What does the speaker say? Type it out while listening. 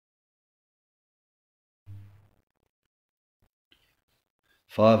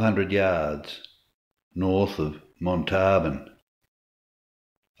500 yards north of Montauban.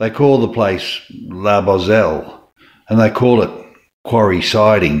 They call the place La Bozelle, and they call it Quarry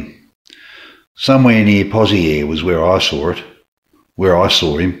Siding. Somewhere near Pozières was where I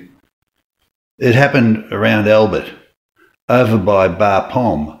saw him. It happened around Albert, over by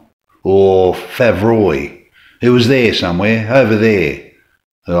Bapaume or Favreuil. It was there somewhere, over there,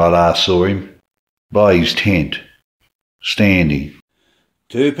 that I last saw him, by his tent, standing.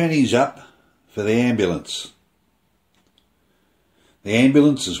 2 pennies up for the ambulance. The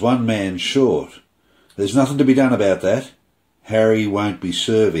ambulance is 1 man short. There's nothing to be done about that. Harry won't be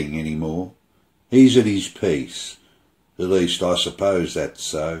serving any more. He's at his peace. At least I suppose that's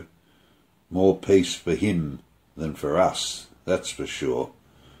so. More peace for him than for us, that's for sure.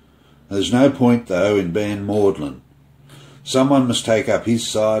 There's no point, though, in being maudlin. Someone must take up his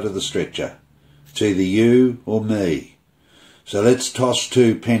side of the stretcher. It's either you or me. So let's toss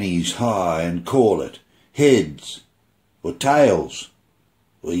 2 pennies high and call it heads or tails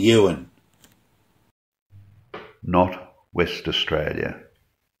or ewan. Not West Australia.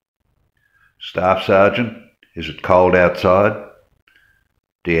 Staff Sergeant, is it cold outside?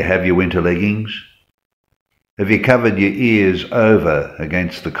 Do you have your winter leggings? Have you covered your ears over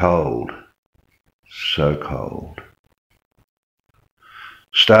against the cold? So cold.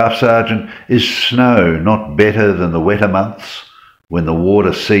 Staff Sergeant, is snow not better than the wetter months when the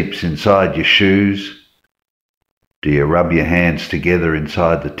water seeps inside your shoes? Do you rub your hands together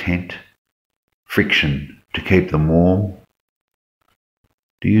inside the tent? Friction to keep them warm?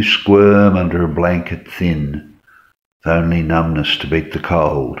 Do you squirm under a blanket thin, with only numbness to beat the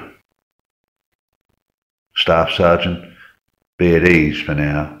cold? Staff Sergeant, be at ease for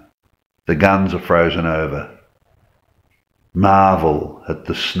now. The guns are frozen over. Marvel at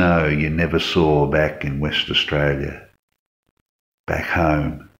the snow you never saw back in West Australia, back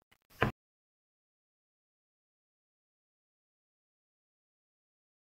home.